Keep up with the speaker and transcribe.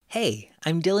Hey,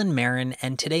 I'm Dylan Marin,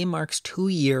 and today marks 2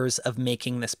 years of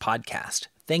making this podcast.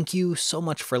 Thank you so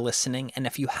much for listening, and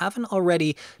if you haven't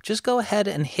already, just go ahead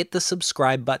and hit the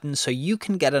subscribe button so you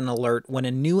can get an alert when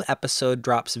a new episode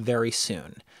drops very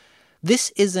soon.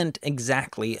 This isn't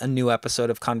exactly a new episode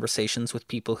of Conversations with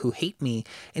People Who Hate Me.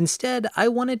 Instead, I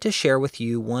wanted to share with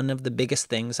you one of the biggest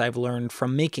things I've learned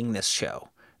from making this show: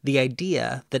 the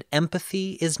idea that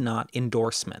empathy is not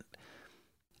endorsement.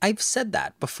 I've said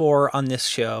that before on this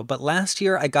show, but last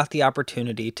year I got the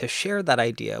opportunity to share that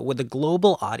idea with a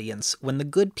global audience when the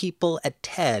good people at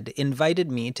TED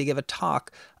invited me to give a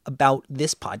talk about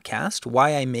this podcast,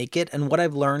 why I make it, and what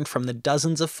I've learned from the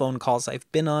dozens of phone calls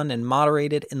I've been on and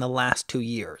moderated in the last 2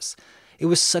 years. It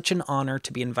was such an honor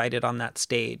to be invited on that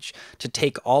stage, to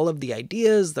take all of the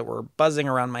ideas that were buzzing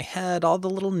around my head, all the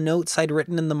little notes I'd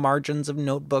written in the margins of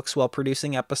notebooks while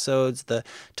producing episodes, the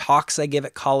talks I give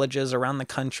at colleges around the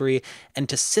country, and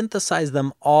to synthesize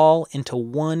them all into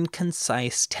one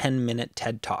concise 10-minute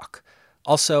TED Talk.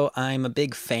 Also, I'm a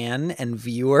big fan and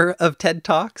viewer of TED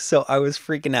Talks, so I was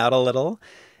freaking out a little.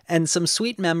 And some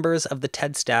sweet members of the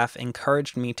TED staff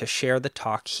encouraged me to share the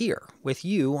talk here with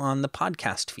you on the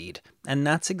podcast feed. And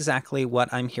that's exactly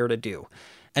what I'm here to do.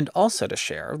 And also to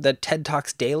share that TED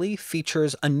Talks Daily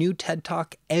features a new TED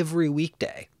Talk every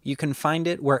weekday. You can find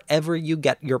it wherever you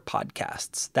get your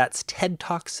podcasts. That's TED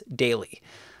Talks Daily.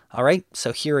 All right,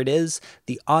 so here it is,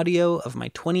 the audio of my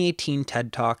 2018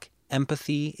 TED Talk,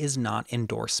 Empathy is Not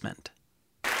Endorsement.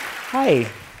 Hi.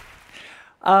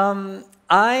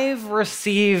 I've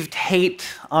received hate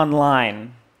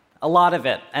online, a lot of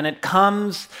it, and it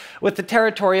comes with the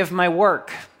territory of my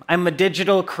work. I'm a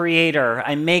digital creator.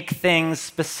 I make things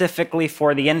specifically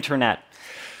for the internet.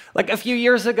 Like a few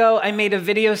years ago, I made a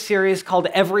video series called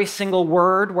Every Single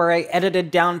Word, where I edited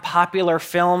down popular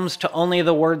films to only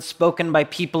the words spoken by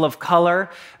people of color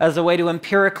as a way to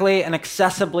empirically and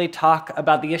accessibly talk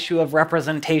about the issue of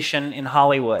representation in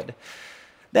Hollywood.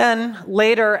 Then,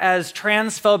 later, as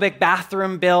transphobic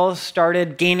bathroom bills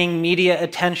started gaining media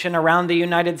attention around the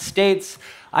United States,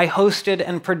 I hosted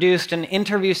and produced an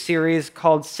interview series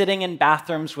called Sitting in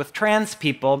Bathrooms with Trans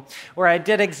People, where I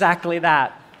did exactly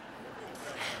that.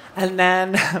 And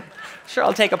then, sure,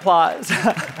 I'll take applause.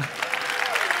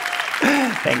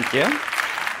 Thank you.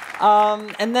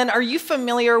 And then, are you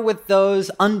familiar with those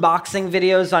unboxing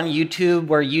videos on YouTube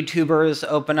where YouTubers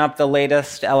open up the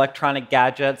latest electronic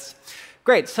gadgets?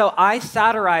 Great, so I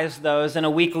satirized those in a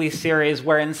weekly series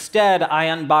where instead I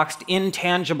unboxed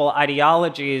intangible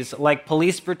ideologies like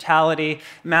police brutality,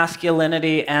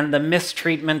 masculinity, and the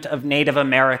mistreatment of Native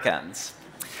Americans.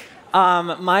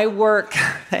 My work,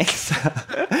 thanks,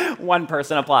 one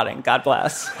person applauding, God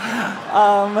bless.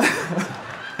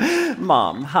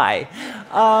 Mom, hi.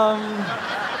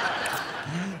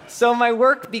 So my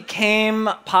work became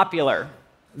popular.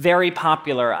 Very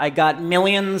popular. I got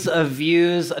millions of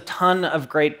views, a ton of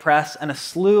great press, and a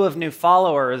slew of new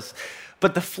followers.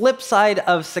 But the flip side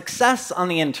of success on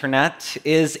the internet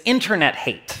is internet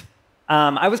hate.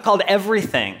 I was called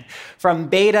everything, from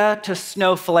beta to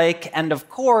snowflake, and of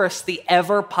course, the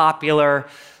ever-popular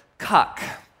cuck.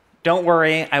 Don't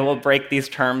worry, I will break these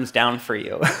terms down for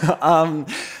you.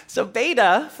 So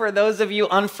beta, for those of you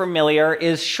unfamiliar,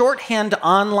 is shorthand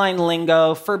online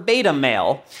lingo for beta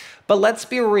male. But let's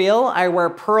be real, I wear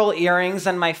pearl earrings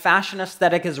and my fashion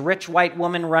aesthetic is rich white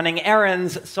woman running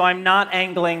errands, so I'm not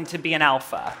angling to be an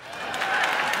alpha.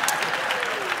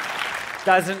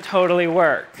 Doesn't totally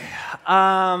work.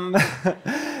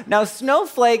 Now,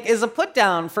 snowflake is a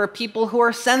put-down for people who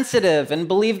are sensitive and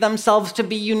believe themselves to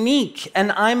be unique,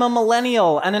 and I'm a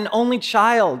millennial and an only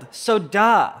child, so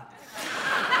duh.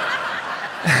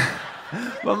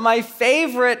 But my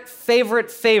favorite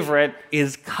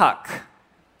is cuck.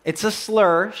 It's a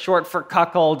slur, short for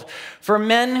cuckold, for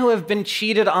men who have been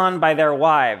cheated on by their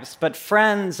wives. But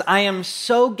friends, I am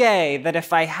so gay that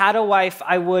if I had a wife,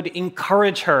 I would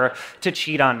encourage her to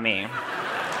cheat on me.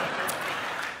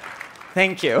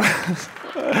 Thank you.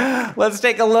 Let's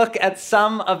take a look at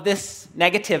some of this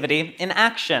negativity in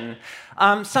action.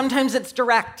 Sometimes it's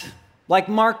direct, like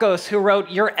Marcos, who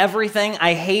wrote, "You're everything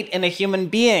I hate in a human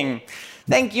being."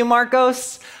 Thank you,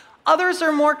 Marcos. Others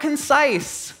are more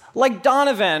concise, like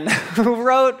Donovan, who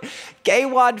wrote, "Gay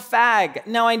wad fag."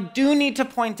 Now, I do need to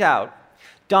point out,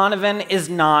 Donovan is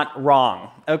not wrong,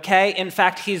 okay? In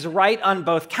fact, he's right on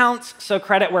both counts, so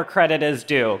credit where credit is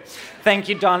due. Thank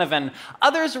you, Donovan.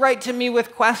 Others write to me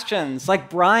with questions, like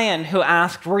Brian, who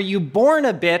asked, "Were you born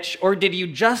a bitch, or did you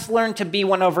just learn to be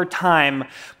one over time?"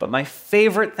 But my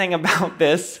favorite thing about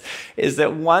this is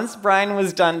that once Brian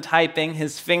was done typing,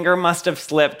 his finger must have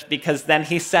slipped, because then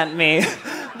he sent me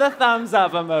the thumbs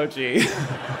up emoji.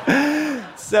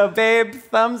 So, babe,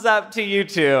 thumbs up to you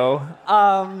too.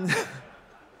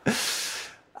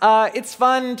 It's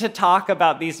fun to talk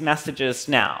about these messages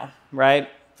now, right?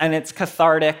 And it's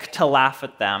cathartic to laugh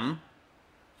at them.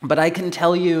 But I can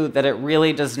tell you that it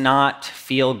really does not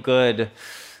feel good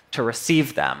to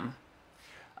receive them.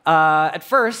 At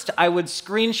first, I would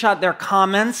screenshot their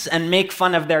comments and make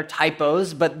fun of their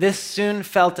typos, but this soon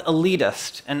felt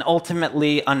elitist and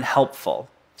ultimately unhelpful.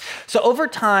 So over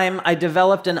time, I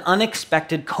developed an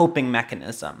unexpected coping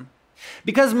mechanism.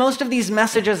 Because most of these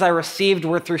messages I received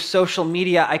were through social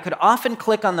media, I could often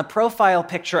click on the profile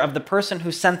picture of the person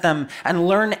who sent them and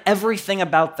learn everything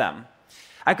about them.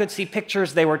 I could see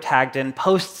pictures they were tagged in,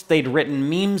 posts they'd written,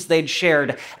 memes they'd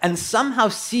shared, and somehow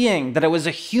seeing that it was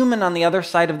a human on the other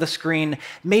side of the screen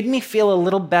made me feel a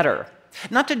little better.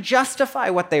 Not to justify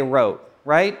what they wrote,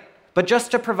 right? But just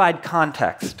to provide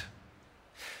context.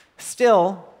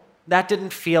 Still, that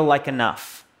didn't feel like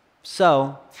enough.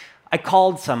 So, I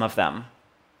called some of them,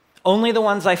 only the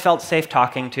ones I felt safe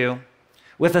talking to,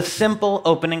 with a simple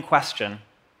opening question.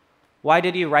 Why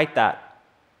did you write that?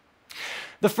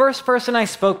 The first person I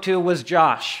spoke to was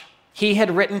Josh. He had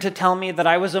written to tell me that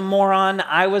I was a moron,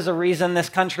 I was a reason this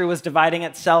country was dividing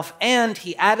itself, and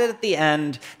he added at the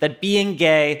end that being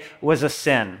gay was a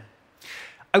sin.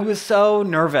 I was so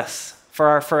nervous for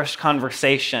our first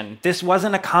conversation. This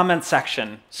wasn't a comment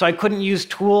section, so I couldn't use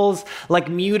tools like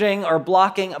muting or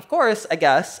blocking. Of course, I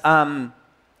guess, I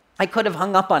could have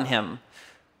hung up on him,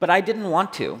 but I didn't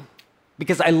want to,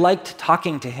 because I liked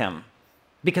talking to him,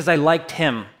 because I liked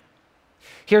him.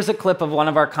 Here's a clip of one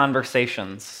of our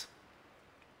conversations.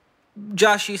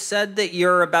 Josh, you said that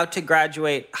you're about to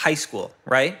graduate high school,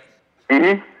 right?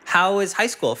 Mm-hmm. How is high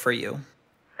school for you?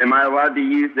 Am I allowed to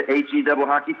use the HE double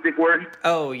hockey stick word?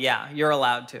 Oh, yeah, you're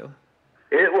allowed to.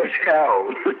 It was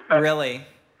hell. Really?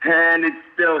 And it's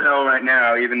still hell right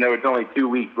now, even though it's only 2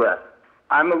 weeks left.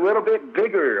 I'm a little bit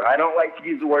bigger. I don't like to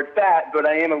use the word fat, but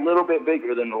I am a little bit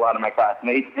bigger than a lot of my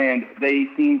classmates, and they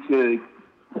seem to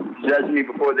judge me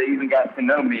before they even got to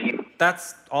know me.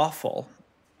 That's awful.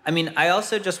 I mean, I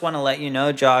also just want to let you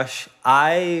know, Josh,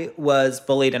 I was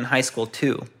bullied in high school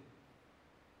too.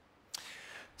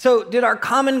 So did our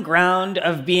common ground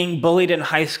of being bullied in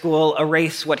high school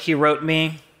erase what he wrote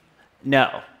me?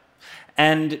 No.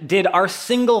 And did our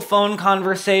single phone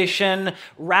conversation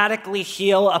radically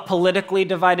heal a politically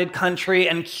divided country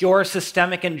and cure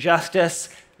systemic injustice?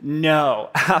 No,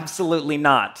 absolutely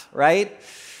not, right?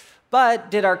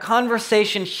 But did our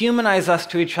conversation humanize us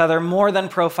to each other more than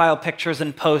profile pictures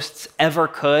and posts ever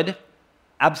could?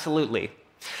 Absolutely.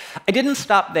 I didn't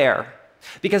stop there,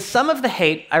 because some of the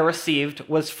hate I received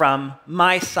was from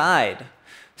my side.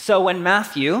 So when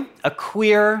Matthew, a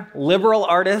queer, liberal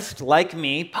artist like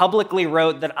me, publicly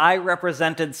wrote that I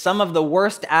represented some of the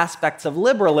worst aspects of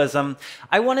liberalism,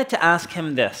 I wanted to ask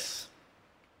him this.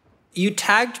 You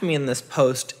tagged me in this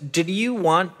post. Did you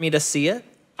want me to see it?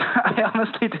 I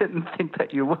honestly didn't think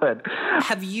that you would.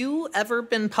 Have you ever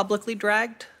been publicly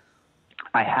dragged?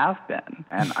 I have been,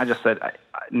 and I just said,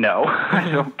 no, I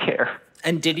don't care.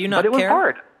 And did you not care? But it was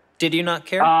hard. Did you not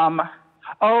care?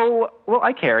 Oh, well,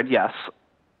 I cared, yes.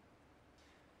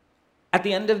 At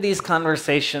the end of these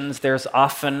conversations, there's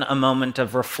often a moment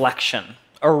of reflection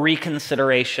or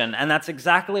reconsideration, and that's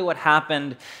exactly what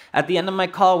happened at the end of my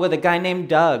call with a guy named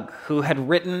Doug, who had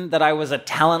written that I was a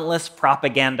talentless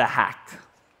propaganda hack.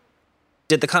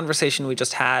 Did the conversation we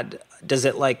just had, does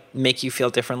it make you feel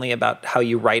differently about how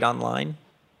you write online?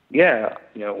 Yeah,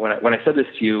 when I said this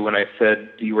to you, when I said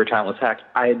you were a talentless hack,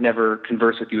 I had never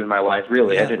conversed with you in my life,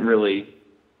 really. Yeah. I didn't really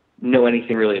know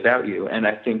anything really about you, and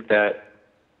I think that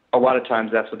a lot of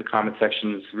times that's what the comment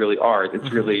sections really are. It's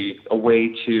mm-hmm. really a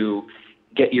way to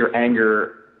get your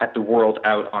anger at the world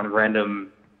out on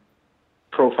random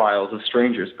profiles of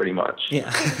strangers, pretty much.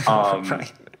 Yeah,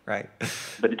 right.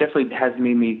 But it definitely has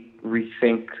made me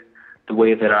rethink the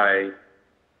way that I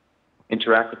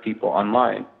interact with people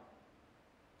online.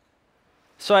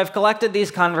 So I've collected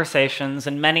these conversations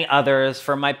and many others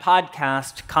for my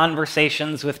podcast,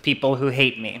 Conversations with People Who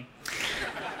Hate Me.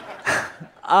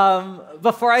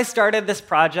 Before I started this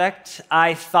project,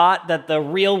 I thought that the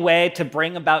real way to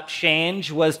bring about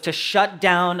change was to shut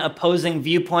down opposing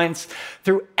viewpoints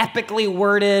through epically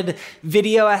worded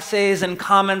video essays and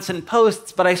comments and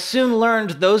posts, but I soon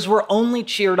learned those were only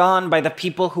cheered on by the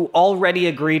people who already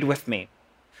agreed with me.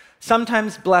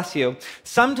 Sometimes, bless you,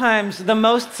 sometimes the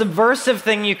most subversive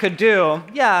thing you could do,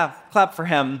 yeah, clap for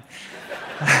him.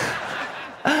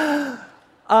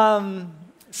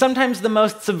 Sometimes the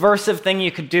most subversive thing you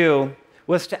could do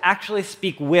was to actually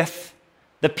speak with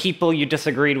the people you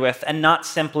disagreed with and not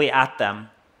simply at them.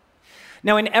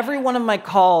 Now, in every one of my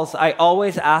calls, I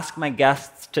always ask my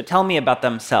guests to tell me about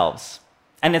themselves.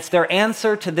 And it's their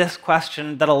answer to this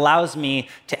question that allows me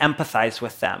to empathize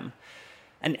with them.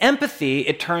 And empathy,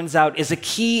 it turns out, is a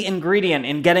key ingredient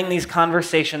in getting these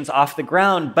conversations off the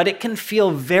ground, but it can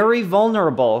feel very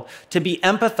vulnerable to be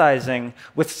empathizing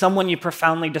with someone you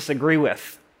profoundly disagree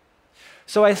with.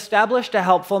 So I established a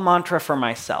helpful mantra for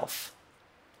myself.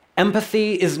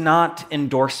 Empathy is not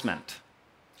endorsement.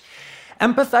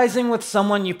 Empathizing with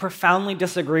someone you profoundly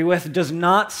disagree with does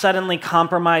not suddenly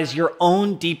compromise your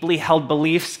own deeply held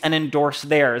beliefs and endorse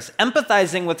theirs.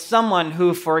 Empathizing with someone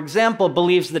who, for example,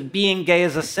 believes that being gay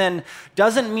is a sin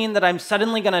doesn't mean that I'm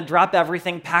suddenly going to drop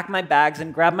everything, pack my bags,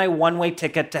 and grab my one-way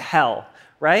ticket to hell,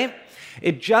 right?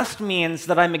 It just means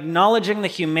that I'm acknowledging the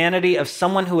humanity of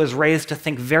someone who is raised to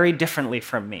think very differently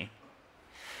from me.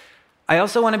 I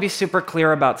also want to be super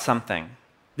clear about something.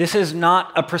 This is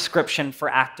not a prescription for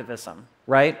activism,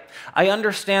 right? I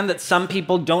understand that some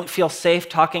people don't feel safe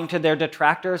talking to their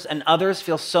detractors, and others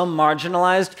feel so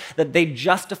marginalized that they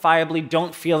justifiably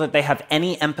don't feel that they have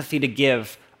any empathy to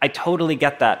give. I totally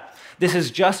get that. This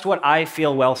is just what I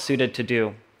feel well suited to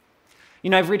do. You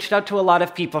know, I've reached out to a lot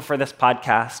of people for this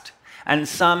podcast, and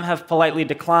some have politely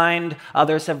declined,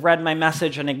 others have read my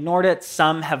message and ignored it,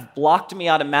 some have blocked me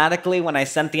automatically when I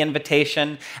sent the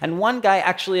invitation, and one guy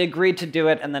actually agreed to do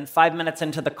it and then 5 minutes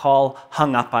into the call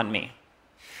hung up on me.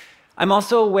 I'm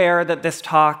also aware that this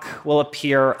talk will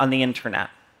appear on the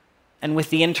internet. And with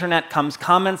the internet comes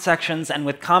comment sections, and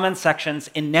with comment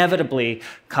sections inevitably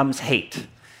comes hate.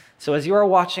 So as you are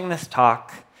watching this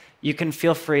talk, you can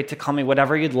feel free to call me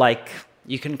whatever you'd like.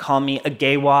 You can call me a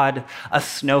gaywad, a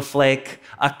snowflake,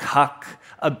 a cuck,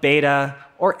 a beta,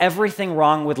 or everything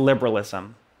wrong with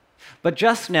liberalism. But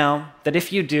just know that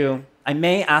if you do, I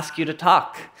may ask you to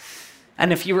talk.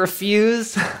 And if you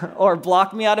refuse, or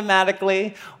block me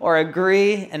automatically, or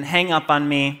agree and hang up on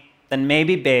me, then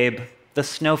maybe, babe, the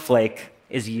snowflake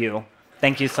is you.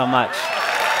 Thank you so much.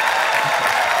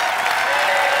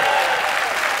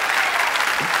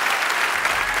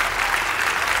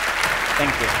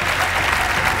 Thank you.